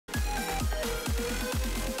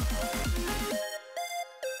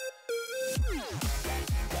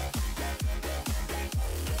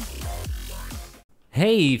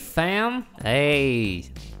Hey fam! Hey!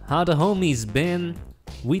 How the homies been?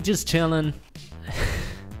 We just chillin'.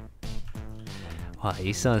 Wow,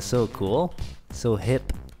 you sound so cool. So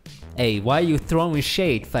hip. Hey, why you throwing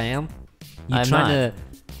shade, fam? You trying to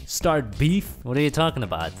start beef? What are you talking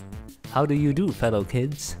about? How do you do, fellow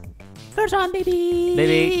kids? First on, baby!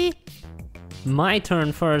 Baby! My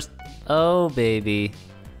turn first. Oh, baby.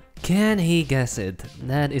 Can he guess it?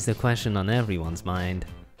 That is the question on everyone's mind.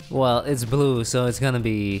 Well, it's blue, so it's gonna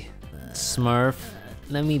be Smurf.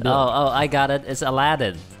 Let me build. Oh, I got it. It's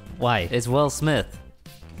Aladdin. Why? It's Will Smith.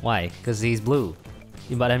 Why? Because he's blue.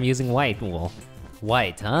 But I'm using white wool.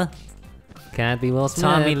 White, huh? Can't be Will Smith.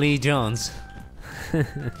 Tommy Lee Jones.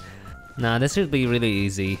 Nah, this should be really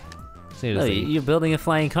easy. Seriously. No, you're building a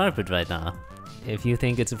flying carpet right now. If you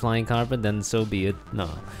think it's a flying carpet, then so be it. No.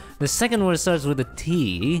 The second word starts with a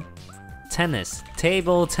T. Tennis.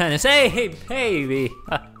 Table tennis. Hey, baby!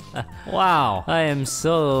 Wow. I am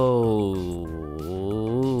so...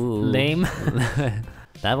 lame.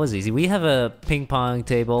 That was easy. We have a ping pong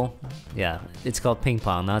table. Yeah, it's called ping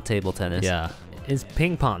pong, not table tennis. Yeah, it's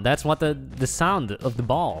ping pong. That's what the sound of the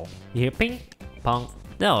ball. You hear ping pong.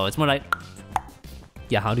 No, it's more like...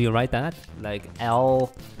 Yeah, how do you write that? Like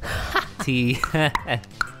L-T...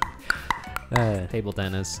 table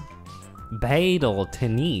tennis. Badal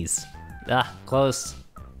tennis. Ah, close.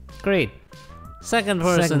 Great. Second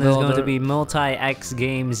person is going to be Multi-X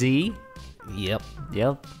Game Z. Yep.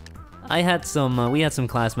 We had some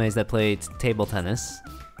classmates that played table tennis,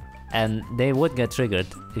 and they would get triggered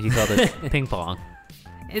if you called it ping pong.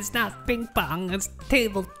 It's not ping pong, it's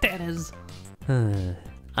table tennis.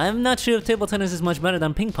 I'm not sure if table tennis is much better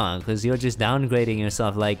than ping pong, because you're just downgrading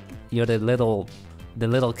yourself like you're the little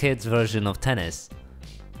kids version of tennis.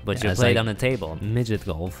 But you're played on a table. Midget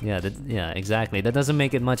golf. Yeah, exactly. That doesn't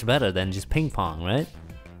make it much better than just ping pong, right?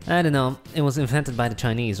 I don't know. It was invented by the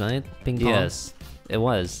Chinese, right? Ping pong. Yes, it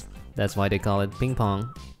was. That's why they call it ping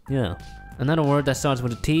pong. Yeah. Another word that starts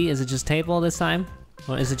with a T. Is it just table this time?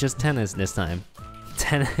 Or is it just tennis this time?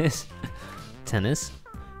 Tennis? Tennis?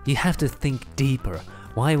 You have to think deeper.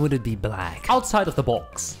 Why would it be black? Outside of the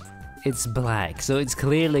box. It's black, so it's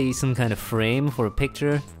clearly some kind of frame for a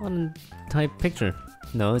picture. What type picture?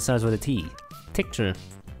 No, it starts with a T. Picture.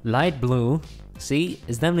 Light blue. See?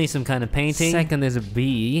 It's definitely some kind of painting. Second is a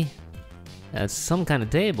B. That's some kind of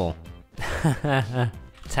table.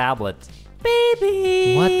 Tablet.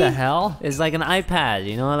 Baby! What the hell? It's like an iPad,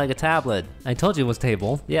 you know, like a tablet. I told you it was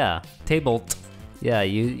table. Yeah. Table. Yeah,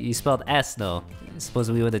 you spelled S though. It's supposed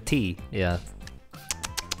to be with a T. Yeah.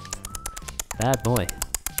 Bad boy.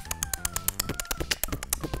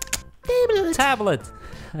 Tablet. Tablet.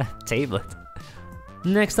 Tablet.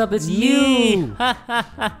 Next up is you!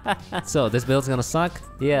 So, this build's gonna suck?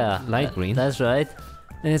 Yeah. Light green. That's right.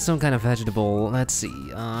 And it's some kind of vegetable. Let's see.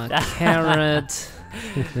 Carrot.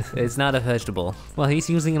 It's not a vegetable. Well, he's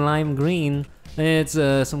using lime green. It's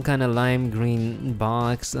some kind of lime green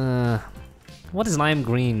box. What is lime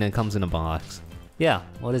green that comes in a box? Yeah,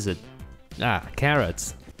 what is it? Ah,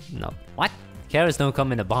 carrots. No. What? Carrots don't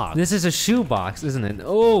come in a box. This is a shoe box, isn't it?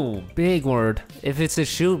 Oh, big word. If it's a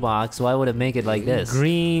shoe box, why would it make it like this?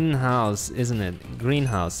 Greenhouse, isn't it?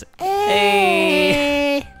 Greenhouse.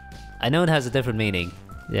 Hey! I know it has a different meaning.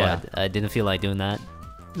 Yeah. But I didn't feel like doing that.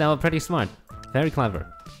 No, pretty smart. Very clever.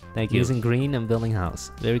 Thank you. Using green and building house.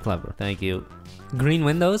 Very clever. Thank you. Green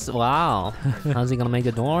windows? Wow. How's he gonna make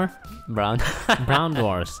a door? Brown. Brown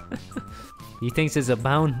doors. He thinks it's a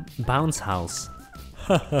bounce house.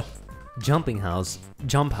 Jumping house.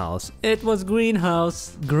 Jump house. It was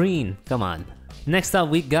greenhouse. Green. Come on. Next up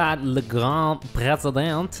we got Le Grand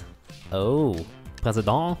Président. Oh.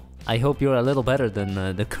 Président? I hope you're a little better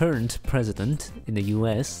than the current president in the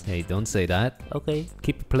US. Hey, don't say that. Okay.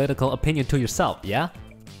 Keep your political opinion to yourself, yeah?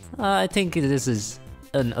 I think this is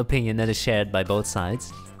an opinion that is shared by both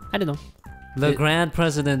sides. I don't know. Le Grand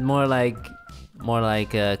President, more like, come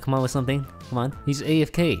on with something. Come on. He's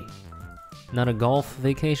AFK. Not a golf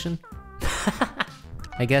vacation?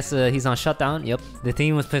 I guess he's on shutdown. Yep. The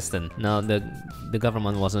team was Piston. No, the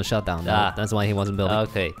government wasn't shut down. Ah. That's why he wasn't building.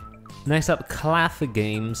 Okay. Next up, Claffe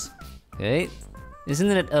Games. Okay. Isn't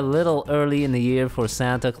it a little early in the year for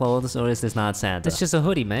Santa clothes, or is this not Santa? It's just a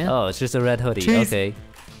hoodie, man. Oh, it's just a red hoodie. Cheese. Okay.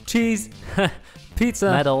 Cheese.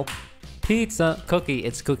 Pizza. Metal. Pizza. Cookie.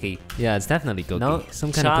 It's cookie. Yeah, it's definitely cookie. No,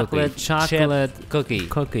 some kind of cookie. Chocolate. Cookie.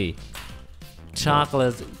 Cookie.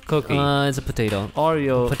 Chocolate cookie. It's a potato.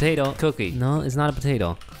 Oreo potato cookie. No, it's not a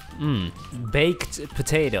potato. Baked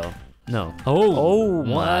potato. No. Oh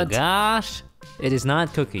my gosh. It is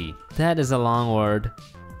not cookie. That is a long word.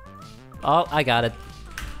 Oh, I got it.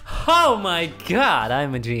 Oh my god,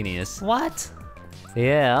 I'm a genius. What?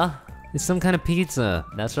 Yeah. It's some kind of pizza.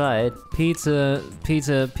 That's right. Pizza.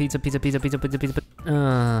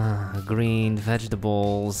 Green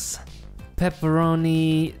vegetables.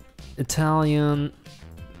 Pepperoni. Italian.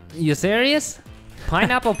 You serious?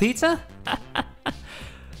 Pineapple pizza?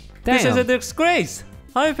 This is a disgrace.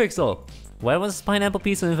 HYPIXEL. Where was pineapple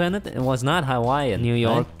pizza invented? It was not Hawaiian. New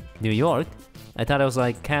York. Right? New York? I thought it was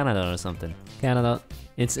like Canada or something. Canada.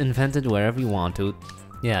 It's invented wherever you want to.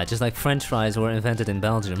 Yeah, just like French fries were invented in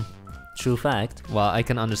Belgium. True fact. Well, I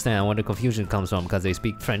can understand where the confusion comes from because they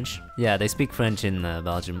speak French. Yeah, they speak French in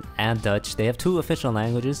Belgium and Dutch. They have 2 official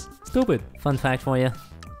languages. Stupid. Fun fact for you.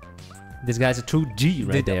 This guy's a true G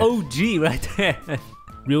right there. OG right there.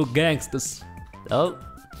 Real gangsters. Oh,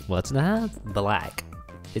 what's that? Black.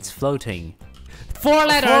 It's floating. 4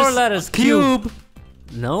 letters. 4 letters. Cube.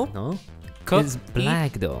 No. No. It's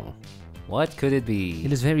black though. What could it be?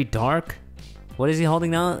 It is very dark. What is he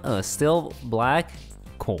holding now? Still black.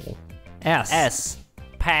 Coal. S.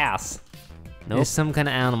 Pass. Nope. It's some kind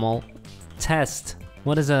of animal. Test.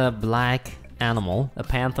 What is a black animal? A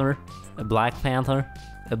panther. A black panther.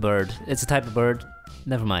 A bird. It's a type of bird.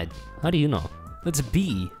 Never mind. How do you know? It's a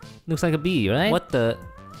bee. Looks like a bee, right? What the?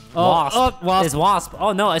 Oh, wasp. Oh, wasp. It's wasp.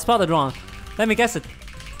 Oh no, I spelled it wrong. Let me guess it.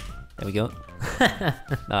 There we go.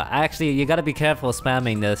 No, actually, you gotta be careful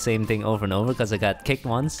spamming the same thing over and over because I got kicked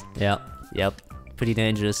once. Yep. Pretty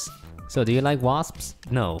dangerous. So, do you like wasps?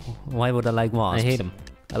 No. Why would I like wasps? I hate them.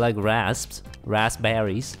 I like rasps.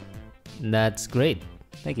 Raspberries. That's great.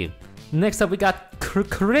 Thank you. Next up, we got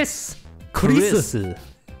Chris. Krisu.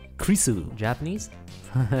 Japanese?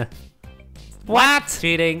 What?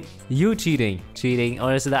 Cheating. You cheating. Cheating.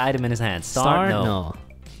 Or is it the item in his hand? Star? No.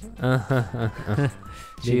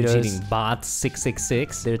 Cheating. Bot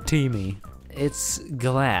 666. They're teamy. It's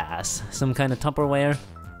glass. Some kind of Tupperware.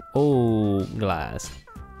 Oh, glass.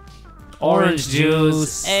 Orange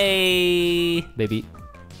juice. Hey. Baby.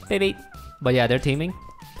 But yeah, they're teaming.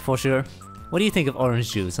 For sure. What do you think of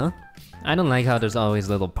orange juice, huh? I don't like how there's always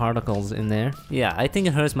little particles in there. Yeah, I think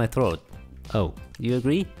it hurts my throat. Oh. You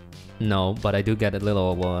agree? No, but I do get a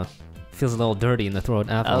little, feels a little dirty in the throat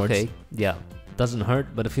afterwards. Okay, yeah. Doesn't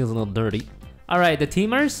hurt, but it feels a little dirty. Alright, the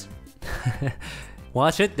teamers.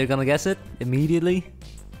 Watch it, they're gonna guess it immediately.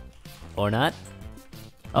 Or not.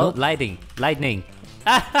 Oh, nope. Lightning.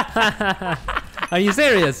 Are you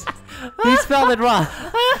serious? He spelled it wrong.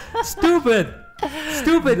 Stupid the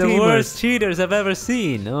teamers. Worst cheaters I've ever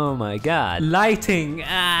seen. Oh my god. Lighting.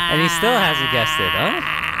 And he still hasn't guessed it, huh?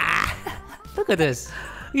 Look at this.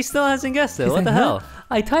 He still hasn't guessed it. What the hell?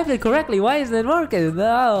 I typed it correctly. Why isn't it working?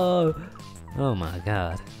 No. Oh my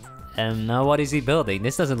god. And now what is he building?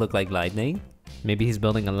 This doesn't look like lightning. Maybe he's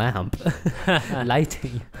building a lamp.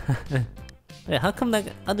 Lighting. Wait, how come that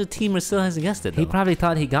other teamer still hasn't guessed it though? He probably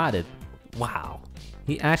thought he got it. Wow.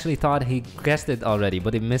 He actually thought he guessed it already,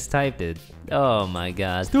 but he mistyped it. Oh my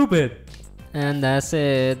god. Stupid. And that's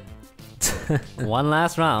it. One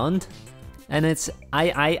last round. And it's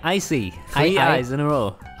icy. 3 eyes in a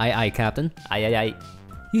row. Captain.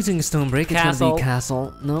 Using a stone brick, it's gonna be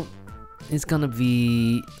castle. No. It's gonna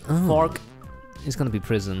be... fork. It's gonna be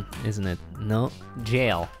prison, isn't it? No.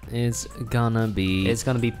 Jail. It's gonna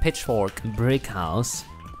be pitchfork. Brick house.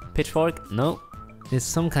 Pitchfork? No. It's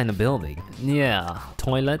some kind of building. Yeah.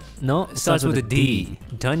 Toilet? No. It starts with a D.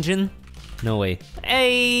 Dungeon? No way.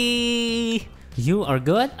 Hey! You are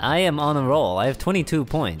good? I am on a roll. I have 22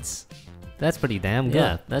 points. That's pretty damn good.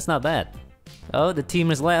 Yeah, that's not bad. Oh, the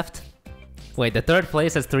teamers left. Wait, the third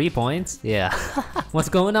place has 3 points? Yeah. What's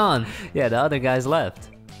going on? Yeah, the other guys left.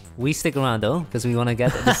 We stick around though, because we want to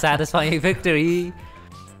get the satisfying victory.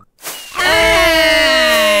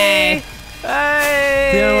 Hey! Hey!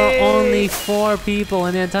 There were only 4 people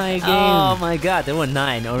in the entire game. Oh my god, there were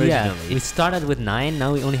 9 originally. Yeah, we started with 9,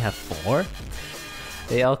 now we only have 4.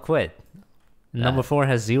 They all quit. Number 4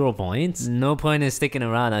 has 0 points. No point in sticking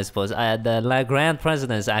around, I suppose. The Grand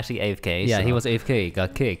President is actually AFK. Yeah, so. He was AFK,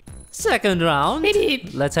 got kicked. Second round. Maybe.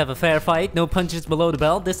 Let's have a fair fight. No punches below the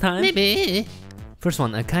belt this time. Maybe. First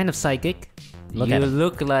one, a kind of psychic. You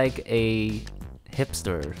look like a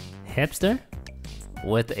hipster. Hipster?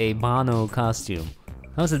 With a Bono costume.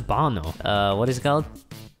 How's it Bono? What is it called?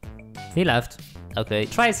 He left. Okay.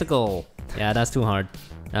 Tricycle. Yeah, that's too hard.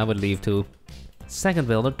 I would leave too. Second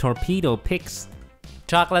builder, Torpedo Pix.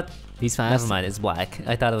 Chocolate. He's fast. Never mind, it's black.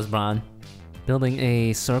 I thought it was brown. Building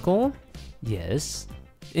a circle? Yes.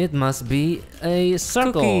 It must be a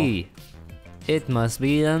circle. Cookie. It must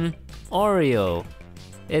be an Oreo.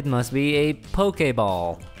 It must be a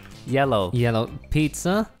Pokeball. Yellow. Yellow.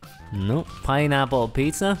 Pizza? Nope. Pineapple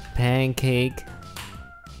pizza? Pancake?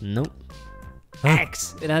 Nope.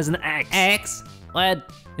 X. It has an X. X?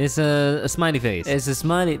 What? It's a smiley face. It's a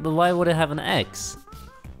smiley, but why would it have an X?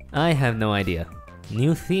 I have no idea.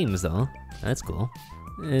 New themes though. That's cool.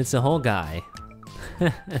 It's a whole guy.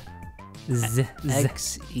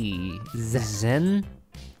 X-E. Zen?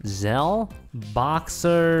 Zell?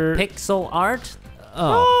 Boxer? Pixel art?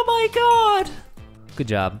 Oh my god! Good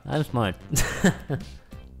job. I'm smart.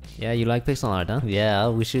 Yeah, you like pixel art, huh? Yeah,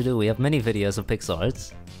 we sure do. We have many videos of pixel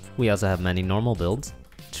arts. We also have many normal builds.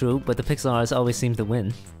 True, but the pixel arts always seem to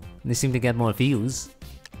win. They seem to get more views.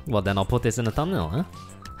 Well, then I'll put this in the thumbnail, huh?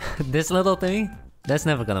 This little thing? That's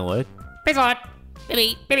never gonna work. Pixel art.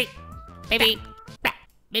 Baby, baby, baby,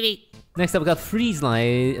 baby. Next up, we got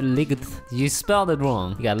Freeze-Light. You spelled it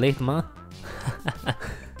wrong. You got Ligma.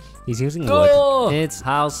 He's using wood. It's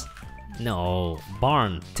house. No.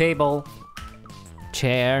 Barn. Table.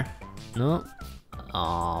 Chair. No.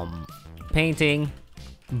 Painting.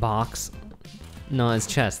 Box. No, it's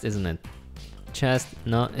chest, isn't it? Chest.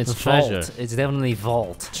 No, it's treasure. It's definitely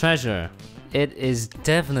vault. Treasure. It is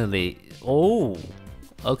definitely... Oh.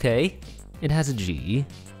 Okay. It has a G.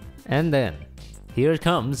 And then... Here it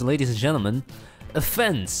comes, ladies and gentlemen. A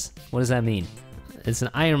fence. What does that mean? It's an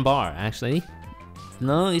iron bar, actually.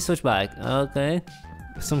 No, you switch back. Okay.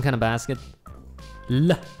 Some kind of basket.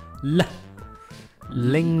 Large.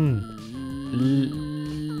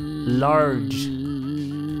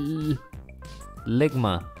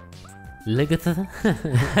 Ligma. Ligatha?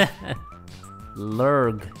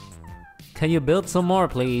 Lurg. Can you build some more,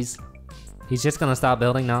 please? He's just gonna stop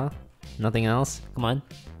building now? Nothing else? Come on.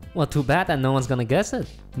 Well, too bad that no one's gonna guess it.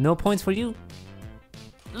 No points for you.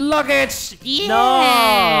 Luggage!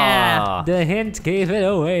 Yeah! No! The hint gave it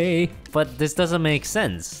away. But this doesn't make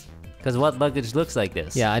sense. Because what luggage looks like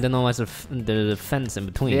this? Yeah, I don't know what's the fence in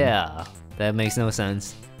between. Yeah, that makes no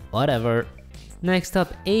sense. Whatever. Next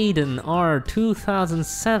up, Aiden R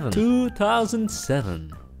 2007.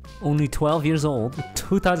 2007. Only 12 years old.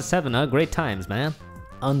 2007, huh? Great times, man.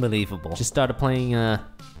 Unbelievable. Just started playing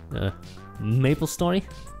Maple Story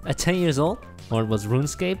at 10 years old? Or it was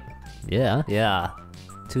RuneScape? Yeah. Yeah.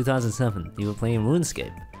 2007. You were playing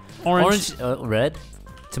RuneScape. Orange. Red.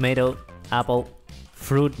 Tomato. Apple.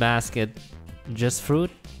 Fruit basket. Just fruit?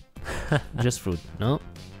 Just fruit. No.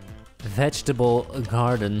 Vegetable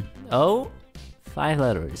garden. Oh. 5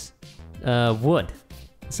 letters. Wood.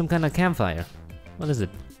 Some kind of campfire. What is it?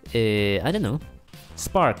 I don't know.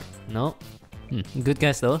 Spark. No. Good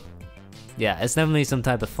guess though. Yeah, it's definitely some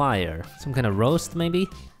type of fire. Some kind of roast, maybe?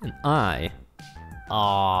 An eye.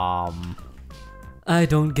 I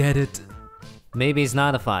don't get it. Maybe it's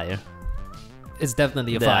not a fire. It's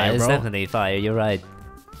definitely a fire, bro. It's definitely a fire, you're right.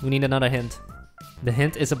 We need another hint. The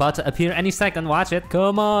hint is about to appear any second, watch it.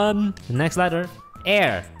 Come on. The next letter.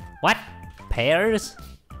 Air. What? Pears?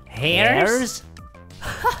 Hairs?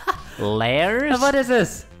 Lairs? What is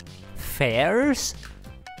this? Fairs?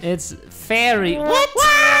 It's fairy. What?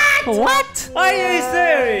 What? Are you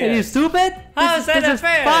serious? Are you stupid? How is that a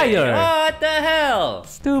fairy? Fire. What the hell?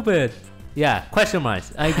 Stupid. Yeah, question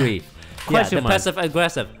marks. I agree. Question marks. Passive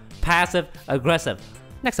aggressive. Passive aggressive.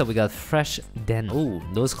 Next up we got Fresh Den. Ooh,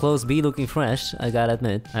 those clothes be looking fresh, I gotta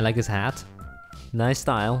admit. I like his hat. Nice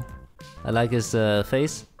style. I like his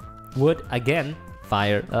face. Wood again.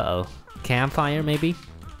 Fire. Uh-oh. Campfire maybe?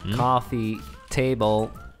 Coffee.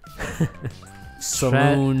 Table.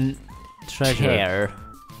 Saloon. Treasure. Chair.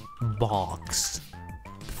 Box.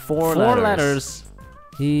 Four letters.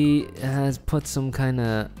 He has put some kind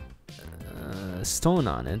of stone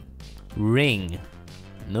on it. Ring.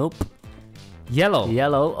 Nope. Yellow.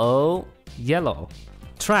 Yellow. Oh. Yellow.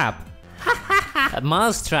 Trap. A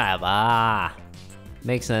mouse trap. Ah.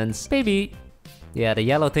 Makes sense. Baby. Yeah, the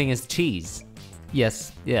yellow thing is cheese.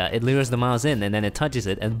 Yes. Yeah, it lures the mouse in and then it touches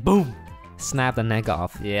it and boom. Snap the neck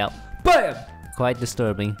off. Yep. BAM! Quite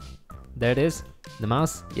disturbing. There it is. The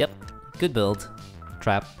mouse. Yep. Good build.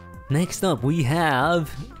 Trap. Next up we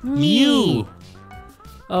have Mew.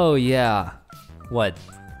 Oh yeah. What?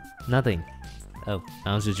 Nothing. Oh,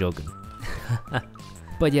 I was just joking.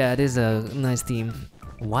 But yeah, it is a nice theme.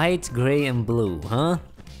 White, gray, and blue, huh?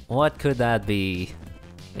 What could that be?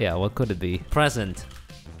 Yeah, what could it be? Present.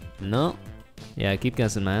 No. Yeah, keep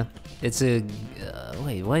guessing, man. It's a...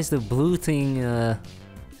 wait, why is the blue thing... is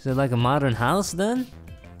it like a modern house then?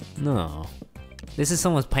 No. This is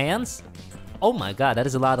someone's pants? Oh my god, that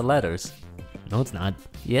is a lot of letters. No, it's not.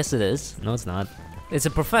 Yes, it is. No, it's not. It's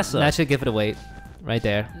a professor. That should give it away. Right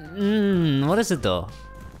there. What is it though?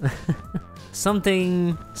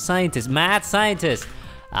 Something scientist. Mad scientist.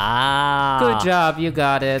 Ah. Good job, you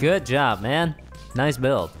got it. Good job, man. Nice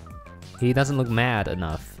build. He doesn't look mad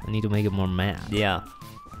enough. I need to make it more mad. Yeah.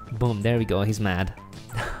 Boom, there we go, he's mad.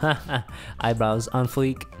 Eyebrows on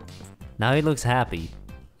fleek. Now he looks happy.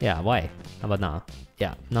 Yeah, why? How about now?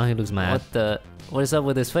 Yeah, now he looks mad. What is up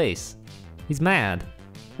with his face? He's mad.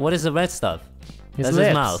 What is the red stuff? That's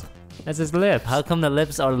his mouth. That's his lips. How come the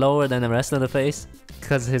lips are lower than the rest of the face?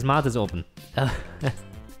 Because his mouth is open.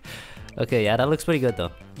 Okay, yeah, that looks pretty good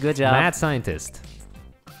though. Good job. Mad scientist.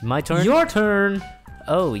 My turn? Your turn!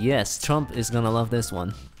 Oh yes, Trump is gonna love this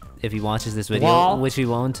one. If he watches this video, wall. Which he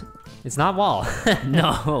won't. It's not wall.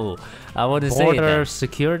 No, I wouldn't say that. Border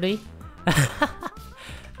security?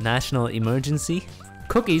 National emergency?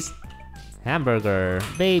 Cookies? Hamburger.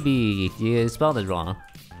 Baby. You spelled it wrong.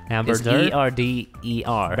 Hamburger? It's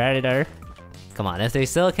E-R-D-E-R. Burger. Come on, if they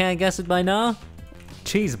still can't guess it by now?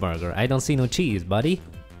 Cheeseburger. I don't see no cheese, buddy.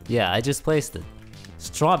 Yeah, I just placed it.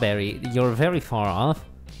 Strawberry. You're very far off.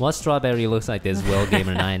 What strawberry looks like this, Will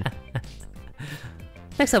Gamer 9?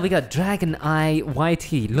 Next up, we got Dragon Eye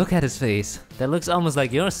YT. Look at his face. That looks almost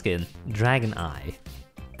like your skin. Dragon Eye.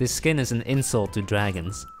 This skin is an insult to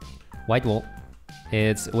dragons. White wool.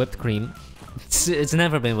 It's whipped cream. It's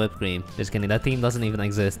never been whipped cream. Just kidding, that theme doesn't even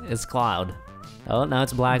exist. It's cloud. Oh, now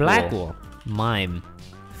it's black wool. Black wool. Mime.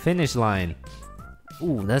 Finish line.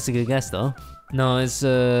 Ooh, that's a good guess though. No, it's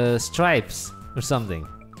stripes or something.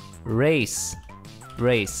 Race.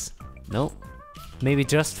 Race. Nope. Maybe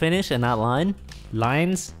just finish and not line?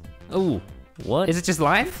 Lines? Ooh. What? Is it just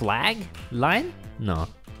line? Flag? Line? No.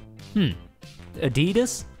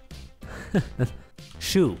 Adidas?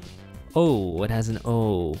 Shoe. Oh, it has an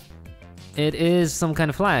O. It is some kind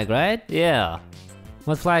of flag, right? Yeah.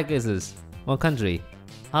 What flag is this? What country?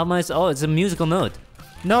 How much? Oh, it's a musical note.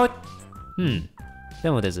 Note. Then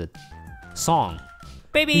what is it? Song.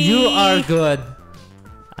 Baby! You are good.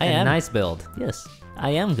 I am. Nice build. Yes,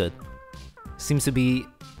 I am good. Seems to be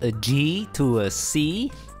a G to a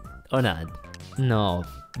C, or not? No.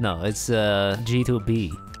 No, it's a G to a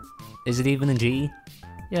B. Is it even a G?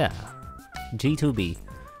 Yeah. G to B.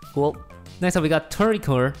 Cool. Next up we got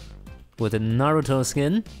Turricore with a Naruto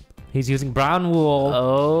skin. He's using brown wool.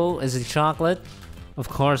 Oh, is it chocolate? Of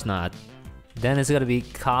course not. Then it's gotta be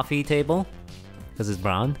coffee table. Because it's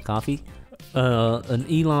brown, coffee. An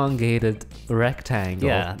elongated rectangle.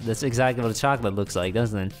 Yeah, that's exactly what a chocolate looks like,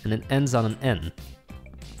 doesn't it? And it ends on an N.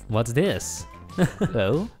 What's this?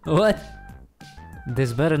 Oh? What?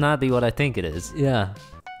 This better not be what I think it is. Yeah.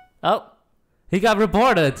 Oh! He got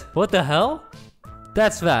reported! What the hell?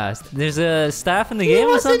 That's fast. There's a staff in the game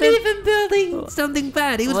or something? He wasn't even building something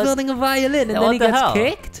bad. He was building a violin and then he gets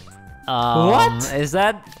kicked? What? Is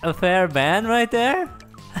that a fair ban right there?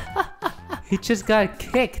 He just got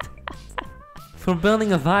kicked for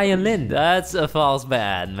building a violin. That's a false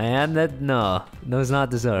ban, man. No, it's not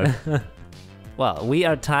deserved. Well, we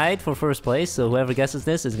are tied for first place, so whoever guesses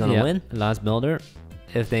this is gonna win. Last builder,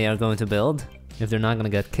 if they are going to build. If they're not gonna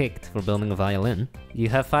get kicked for building a violin. You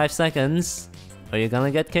have 5 seconds, or you're gonna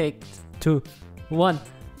get kicked. 2, 1.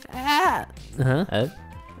 Ah!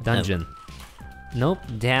 Dungeon. Nope.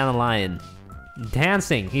 Dandelion.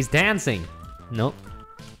 Dancing. He's dancing. Nope.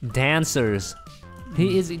 Dancers.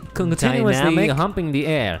 He is continuously humping the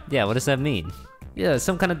air. Yeah, what does that mean? Yeah,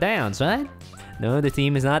 some kind of dance, right? No, the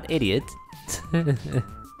team is not idiot.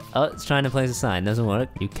 Oh, it's trying to place a sign. Doesn't work.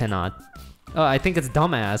 You cannot. Oh, I think it's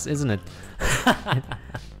dumbass, isn't it?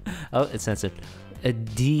 Oh, it's censored. A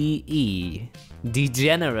D-E.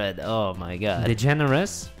 Degenerate. Oh my god.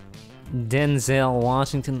 Degenerous? Denzel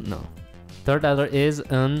Washington? No. Third letter is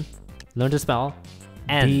N. Learn to spell.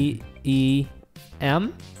 N.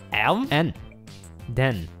 D-E-M? M? N.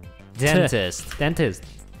 Den. Dentist. Dentist.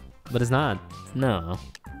 But it's not. No.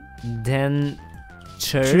 Dentures?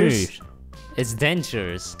 It's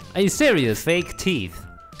dentures. Are you serious? Fake teeth.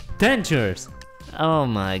 Dentures. Oh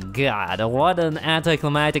my god, what an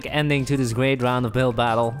anticlimactic ending to this great round of build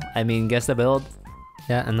battle. I mean, guess the build?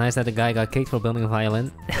 Yeah, and nice that the guy got kicked for building a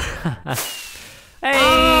violin. Hey,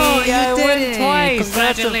 oh, I won twice!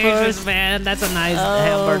 Congratulations, man! That's a nice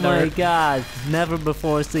hamburger. Oh my god, never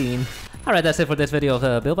before seen. Alright, that's it for this video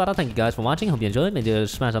of build battle. Thank you guys for watching. Hope you enjoyed. Make sure to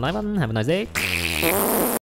smash the like button. Have a nice day.